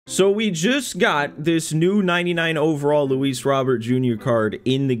So we just got this new 99 overall Luis Robert Jr. card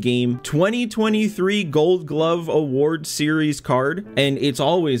in the game. 2023 Gold Glove Award Series card, and it's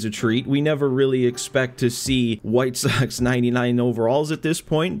always a treat. We never really expect to see White Sox 99 overalls at this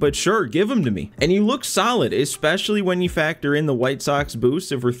point, but sure, give them to me. And he looks solid, especially when you factor in the White Sox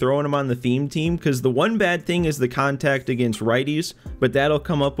boost if we're throwing him on the theme team, because the one bad thing is the contact against righties, but that'll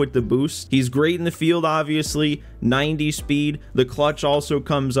come up with the boost. He's great in the field, obviously, 90 speed. The clutch also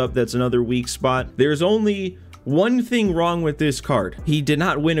comes up. That's another weak spot. There's only one thing wrong with this card. He did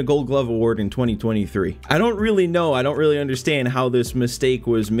not win a Gold Glove Award in 2023. I don't really know. I don't really understand how this mistake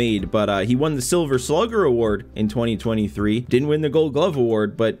was made, but he won the Silver Slugger Award in 2023. Didn't win the Gold Glove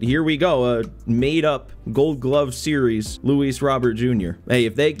Award, but here we go. A made-up Gold Glove Series, Luis Robert Jr. Hey,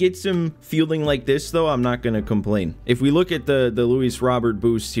 if that gets him fielding like this, though, I'm not going to complain. If we look at the Luis Robert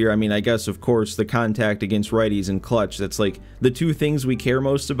boost here, I mean, I guess, of course, the contact against righties and clutch, that's like the two things we care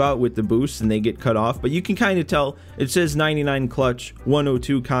most about with the boost, and they get cut off, but you can kind of tell it says 99 clutch,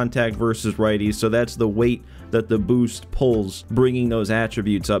 102 contact versus righties, so that's the weight that the boost pulls, bringing those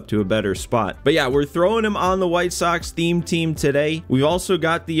attributes up to a better spot. But yeah, we're throwing him on the White Sox theme team today. We've also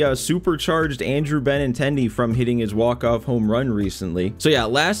got the supercharged Andrew Benintendi from hitting his walk-off home run recently. So yeah,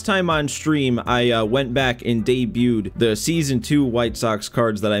 last time on stream, I went back and debuted the Season 2 White Sox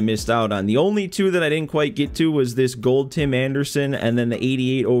cards that I missed out on. The only two that I didn't quite get to was this gold Tim Anderson and then the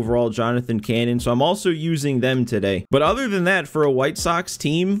 88 overall Jonathan Cannon, so I'm also using them today. But other than that, for a White Sox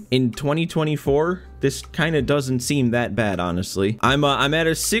team in 2024, this kind of doesn't seem that bad, honestly. I'm at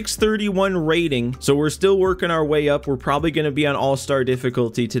a 631 rating, so we're still working our way up. We're probably going to be on all-star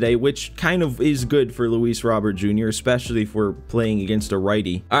difficulty today, which kind of is good for Luis Robert Jr., especially if we're playing against a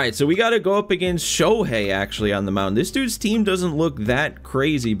righty. All right, so we got to go up against Shohei, actually, on the mound. This dude's team doesn't look that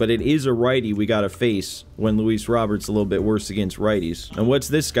crazy, but it is a righty we got to face when Luis Robert's a little bit worse against righties. And what's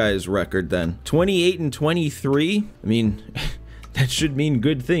this guy's record, then? 28 and 23? I mean... that should mean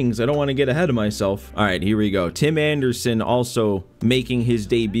good things. I don't want to get ahead of myself. All right, here we go. Tim Anderson also making his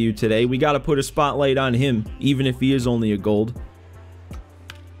debut today. We got to put a spotlight on him, even if he is only a gold.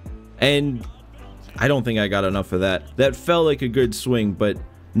 And I don't think I got enough of that. That felt like a good swing, but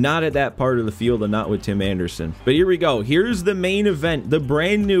not at that part of the field and not with Tim Anderson. But here we go. Here's the main event. The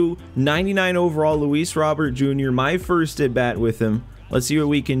brand new 99 overall Luis Robert Jr. My first at bat with him. Let's see what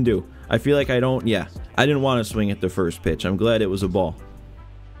we can do. I feel like I didn't want to swing at the first pitch. I'm glad it was a ball.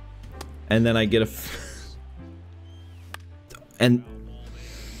 And then I get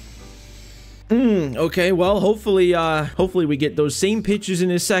okay, well, hopefully we get those same pitches in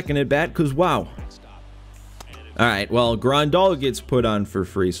his second at bat, because wow. All right, well, Grandal gets put on for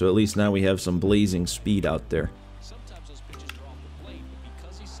free, so at least now we have some blazing speed out there.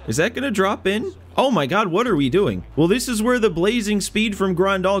 Is that going to drop in? Oh my god, what are we doing? Well, this is where the blazing speed from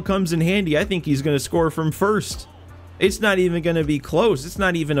Grandal comes in handy. I think he's going to score from first. It's not even going to be close. It's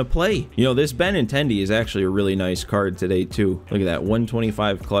not even a play. You know, this Benintendi is actually a really nice card today, too. Look at that,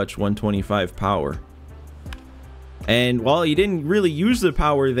 125 clutch, 125 power. And, well, he didn't really use the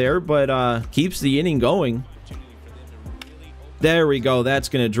power there, but keeps the inning going. There we go. That's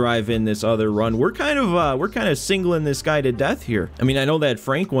going to drive in this other run. We're kind of singling this guy to death here. I mean, I know that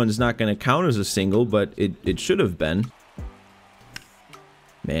Frank one's not going to count as a single, but it should have been.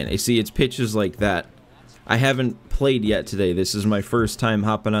 Man, I see it's pitches like that. I haven't played yet today. This is my first time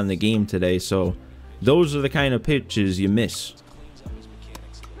hopping on the game today, so those are the kind of pitches you miss.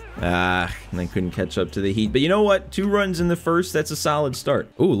 And I couldn't catch up to the heat. But you know what? 2 runs in the first, that's a solid start.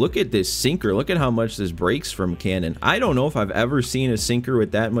 Ooh, look at this sinker. Look at how much this breaks from Cannon. I don't know if I've ever seen a sinker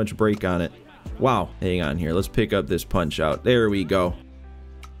with that much break on it. Wow. Hang on here. Let's pick up this punch out. There we go.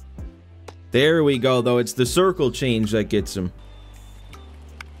 There we go, though. It's the circle change that gets him.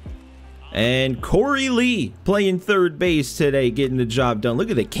 And Corey Lee playing third base today, getting the job done. Look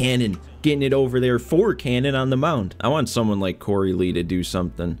at the Cannon getting it over there for Cannon on the mound. I want someone like Corey Lee to do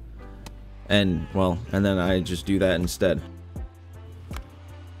something. And, well, and then I just do that instead.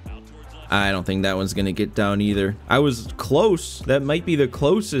 I don't think that one's going to get down either. I was close. That might be the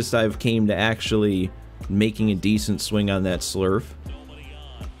closest I've came to actually making a decent swing on that slurve.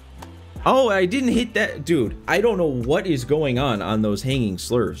 Oh, I didn't hit that. Dude, I don't know what is going on those hanging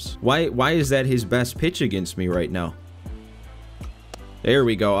slurves. Why is that his best pitch against me right now? There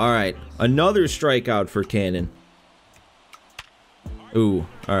we go. All right. Another strikeout for Cannon. Ooh,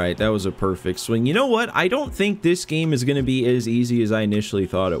 all right, that was a perfect swing. You know what? I don't think this game is going to be as easy as I initially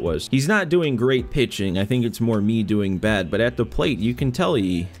thought it was. He's not doing great pitching. I think it's more me doing bad, but at the plate, you can tell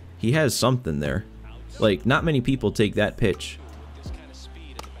he has something there. Like, not many people take that pitch.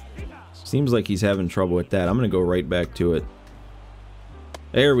 Seems like he's having trouble with that. I'm going to go right back to it.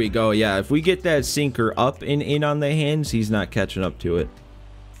 There we go. Yeah, if we get that sinker up and in on the hands, he's not catching up to it.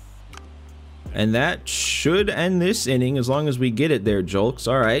 And that should end this inning as long as we get it there, Jolks.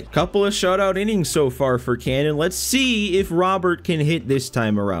 All right, couple of shutout innings so far for Cannon. Let's see if Robert can hit this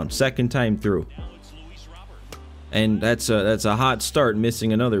time around, second time through. And that's a hot start,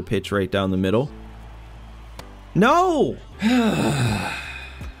 missing another pitch right down the middle. No!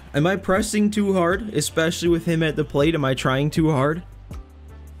 Am I pressing too hard, especially with him at the plate? Am I trying too hard?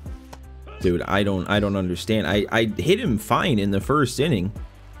 Dude, I don't understand. I hit him fine in the first inning.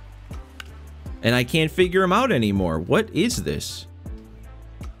 And I can't figure him out anymore. What is this?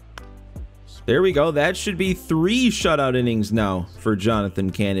 There we go. That should be 3 shutout innings now for Jonathan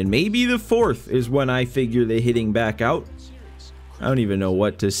Cannon. Maybe the 4th is when I figure the hitting back out. I don't even know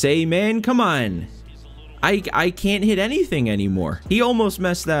what to say, man. Come on. I can't hit anything anymore. He almost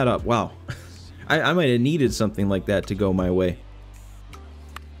messed that up. Wow. I might have needed something like that to go my way.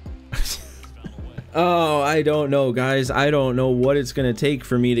 Oh, I don't know, guys. I don't know what it's going to take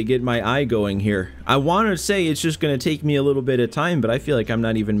for me to get my eye going here. I want to say it's just going to take me a little bit of time, but I feel like I'm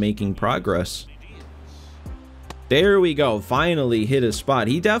not even making progress. There we go. Finally hit a spot.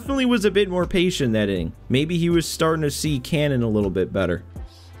 He definitely was a bit more patient that inning. Maybe he was starting to see Cannon a little bit better.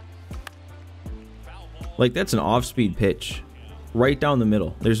 Like, that's an off-speed pitch. Right down the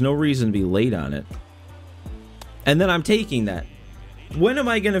middle. There's no reason to be late on it. And then I'm taking that. When am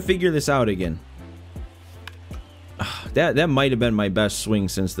I going to figure this out again? That might have been my best swing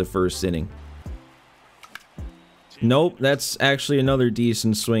since the first inning. Nope, that's actually another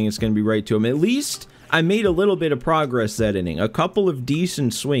decent swing. It's going to be right to him. At least I made a little bit of progress that inning. A couple of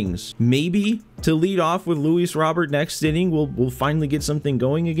decent swings. Maybe to lead off with Luis Robert next inning, we'll finally get something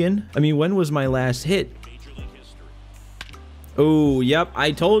going again. I mean, when was my last hit? Oh, yep,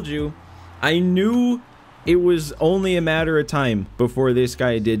 I told you. I knew it was only a matter of time before this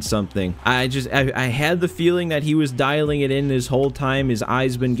guy did something. I had the feeling that he was dialing it in this whole time. His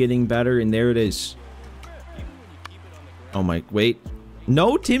eye's been getting better, and there it is. Oh my, wait.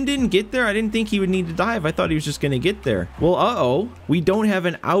 No, Tim didn't get there. I didn't think he would need to dive. I thought he was just going to get there. Well, uh-oh. We don't have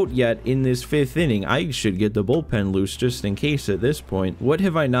an out yet in this 5th inning. I should get the bullpen loose just in case at this point. What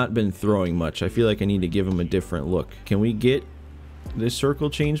have I not been throwing much? I feel like I need to give him a different look. Can we get this circle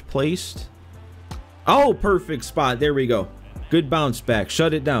change placed? Oh, perfect spot. There we go. Good bounce back.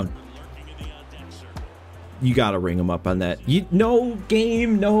 Shut it down. You gotta ring him up on that. No,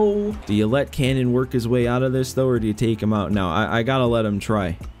 game, no. Do you let Cannon work his way out of this, though, or do you take him out now? I gotta let him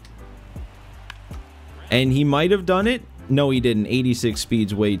try. And he might have done it. No, he didn't. 86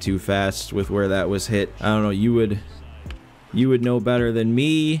 speed's way too fast with where that was hit. I don't know. You would know better than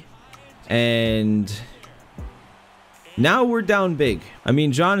me. And now we're down big. I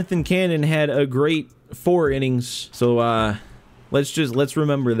mean, Jonathan Cannon had a great 4 innings. So, let's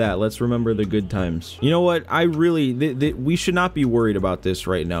remember that. Let's remember the good times. You know what? We should not be worried about this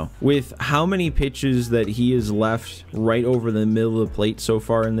right now. With how many pitches that he has left right over the middle of the plate so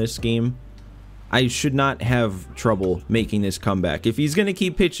far in this game, I should not have trouble making this comeback. If he's going to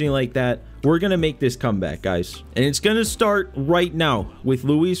keep pitching like that, we're going to make this comeback, guys. And it's going to start right now with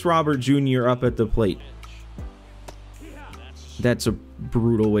Luis Robert Jr. up at the plate. That's a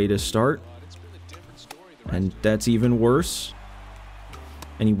brutal way to start. And that's even worse.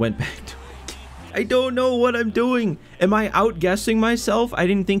 And he went back to it. I don't know what I'm doing. Am I outguessing myself? I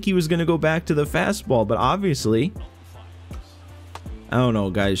didn't think he was going to go back to the fastball, but obviously. I don't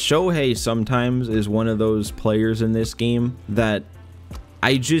know, guys. Shohei sometimes is one of those players in this game that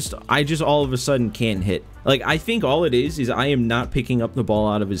I just all of a sudden can't hit. Like, I think all it is I am not picking up the ball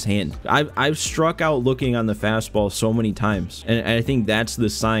out of his hand. I've struck out looking on the fastball so many times, and I think that's the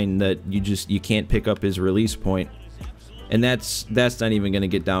sign that you can't pick up his release point. And that's not even going to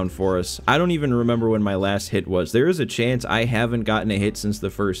get down for us. I don't even remember when my last hit was. There is a chance I haven't gotten a hit since the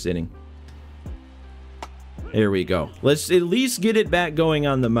first inning. There we go. Let's at least get it back going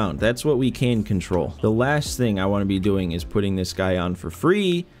on the mound. That's what we can control. The last thing I want to be doing is putting this guy on for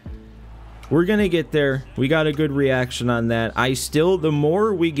free. We're going to get there. We got a good reaction on that. The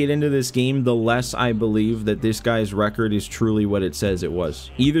more we get into this game, the less I believe that this guy's record is truly what it says it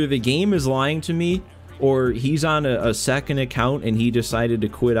was. Either the game is lying to me, or he's on a second account and he decided to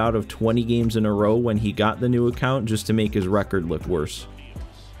quit out of 20 games in a row when he got the new account just to make his record look worse.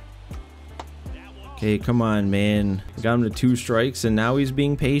 Okay, come on, man. Got him to 2 strikes, and now he's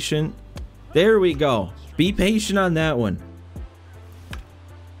being patient. There we go. Be patient on that one.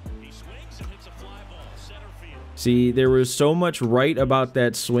 See, there was so much right about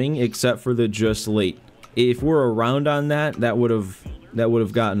that swing except for the just late. If we're around on that, that would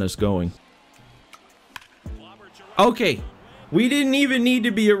have gotten us going. Okay. We didn't even need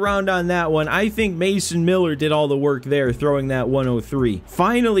to be around on that one. I think Mason Miller did all the work there, throwing that 103.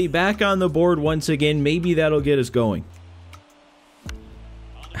 Finally, back on the board once again. Maybe that'll get us going.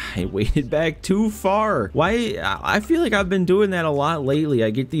 I waited back too far. Why? I feel like I've been doing that a lot lately. I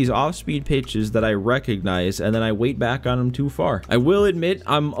get these off-speed pitches that I recognize, and then I wait back on them too far. I will admit,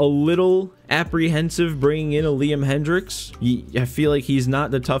 I'm a little apprehensive bringing in a Liam Hendricks. I feel like he's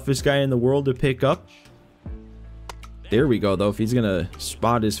not the toughest guy in the world to pick up. There we go, though. If he's gonna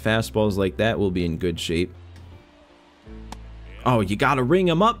spot his fastballs like that, we'll be in good shape. Oh, you gotta ring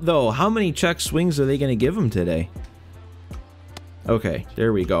him up, though. How many check swings are they gonna give him today? Okay,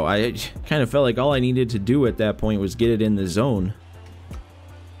 there we go. I kind of felt like all I needed to do at that point was get it in the zone.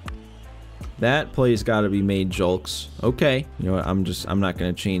 That play's got to be made, Julks. Okay, you know what? I'm not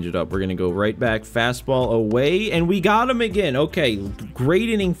going to change it up. We're going to go right back, fastball away, and we got him again. Okay, great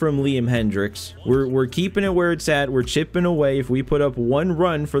inning from Liam Hendricks. We're keeping it where it's at. We're chipping away. If we put up 1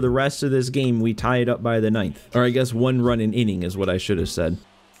 run for the rest of this game, we tie it up by the 9th. Or I guess 1 run an inning is what I should have said.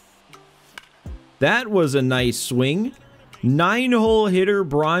 That was a nice swing. 9-hole hitter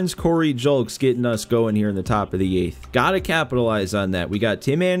Bronze Corey Julks getting us going here in the top of the 8th. Gotta capitalize on that. We got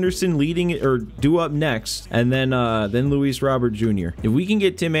Tim Anderson leading or due up next, and then Luis Robert Jr. If we can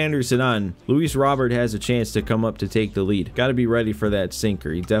get Tim Anderson on, Luis Robert has a chance to come up to take the lead. Gotta be ready for that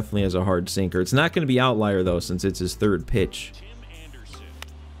sinker. He definitely has a hard sinker. It's not gonna be outlier though, since it's his 3rd pitch.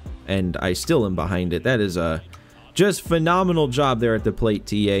 And I still am behind it. That is a just phenomenal job there at the plate,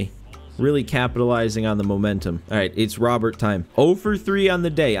 TA. Really capitalizing on the momentum. All right, it's Robert time. 0 for 3 on the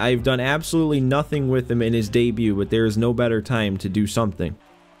day. I've done absolutely nothing with him in his debut, but there is no better time to do something.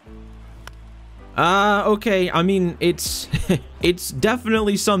 Okay. I mean, it's it's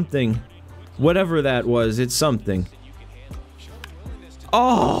definitely something. Whatever that was, it's something.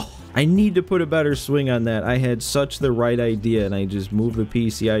 Oh, I need to put a better swing on that. I had such the right idea, and I just moved the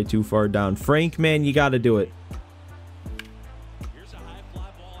PCI too far down. Frank, man, you got to do it.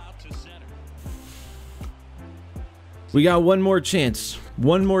 We got one more chance.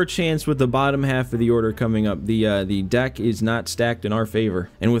 One more chance with the bottom half of the order coming up. The deck is not stacked in our favor.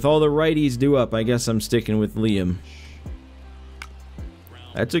 And with all the righties due up, I guess I'm sticking with Liam.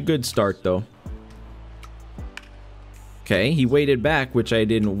 That's a good start, though. Okay, he waited back, which I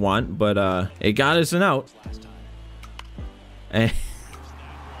didn't want, but it got us an out.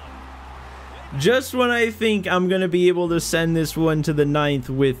 Just when I think I'm going to be able to send this one to the 9th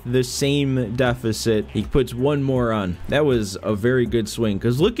with the same deficit, he puts 1 more on. That was a very good swing,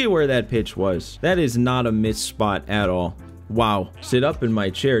 because look at where that pitch was. That is not a missed spot at all. Wow. Sit up in my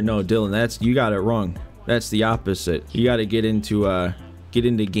chair. No, Dylan, you got it wrong. That's the opposite. You got to get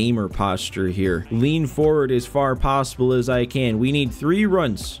into gamer posture here. Lean forward as far possible as I can. We need 3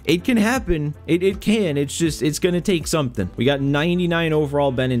 runs. It can happen. It can. It's just, it's going to take something. We got 99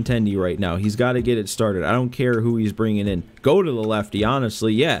 overall Benintendi right now. He's got to get it started. I don't care who he's bringing in. Go to the lefty,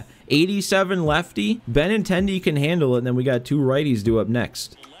 honestly. Yeah. 87 lefty. Benintendi can handle it, and then we got 2 righties due up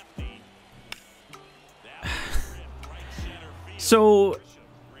next. So,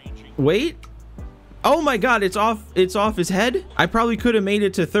 wait. Oh my god, it's off his head? I probably could have made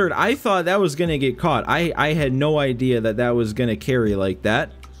it to 3rd. I thought that was gonna get caught. I had no idea that that was gonna carry like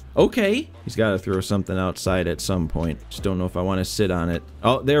that. Okay. He's got to throw something outside at some point. Just don't know if I want to sit on it.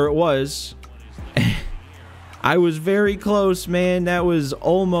 Oh, there it was. I was very close, man. That was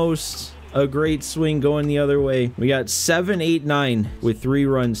almost a great swing going the other way. We got 7, 8, 9 with 3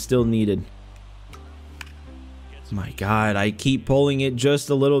 runs still needed. My god, I keep pulling it just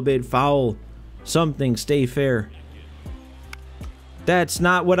a little bit foul. Something, stay fair. That's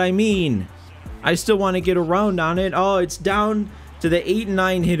not what I mean. I still want to get around on it. Oh, it's down to the 8 and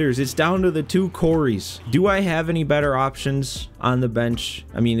 9 hitters. It's down to the 2 Coreys. Do I have any better options on the bench?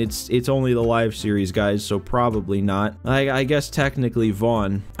 I mean, it's only the live series, guys, so probably not. I guess technically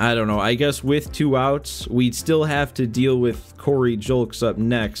Vaughn. I don't know. I guess with 2 outs, we'd still have to deal with Corey Julks up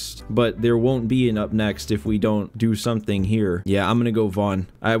next, but there won't be an up next if we don't do something here. Yeah, I'm gonna go Vaughn.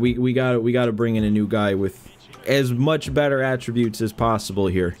 We gotta bring in a new guy with as much better attributes as possible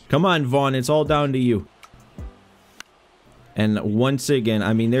here. Come on, Vaughn. It's all down to you. And once again,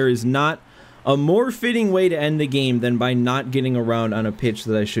 I mean, there is not a more fitting way to end the game than by not getting around on a pitch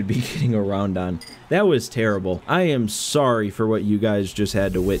that I should be getting around on. That was terrible. I am sorry for what you guys just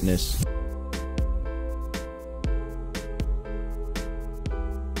had to witness.